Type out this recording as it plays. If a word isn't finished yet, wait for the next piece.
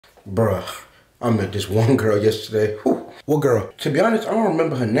Bruh, I met this one girl yesterday. Whew. What girl? To be honest, I don't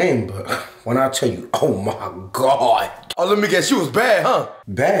remember her name, but when I tell you, oh my God. Oh, let me guess, she was bad, huh?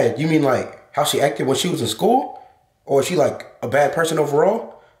 Bad? You mean like how she acted when she was in school? Or is she like a bad person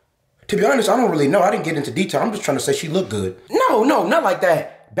overall? To be honest, I don't really know. I didn't get into detail. I'm just trying to say she looked good. No, not like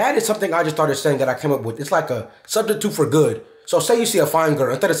that. Bad is something I just started saying that I came up with. It's like a substitute for good. So say you see a fine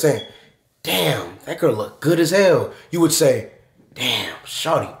girl, instead of saying, damn, that girl look good as hell, you would say, damn,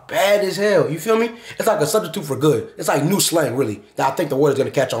 shawty, bad as hell. You feel me? It's like a substitute for good. It's like new slang, really, that I think the word is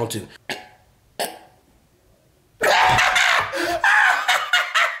gonna catch on to.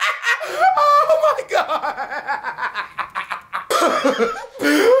 Oh my God!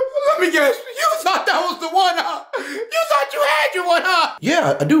 Let me guess, you thought that was the one, huh? You thought you had your one, huh?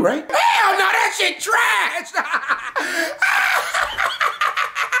 Yeah, I do, right? Hell no, that shit trash!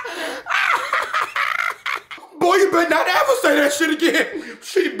 Boy, you better not ever say that shit again.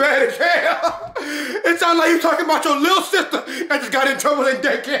 She bad as hell. It sounds like you talking about your little sister that just got in trouble in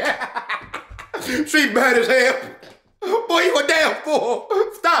daycare. She bad as hell. Boy, you a damn fool.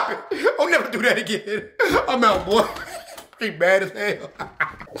 Stop it. I'll never do that again. I'm out, boy. She bad as hell.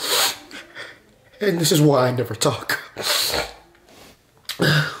 And this is why I never talk.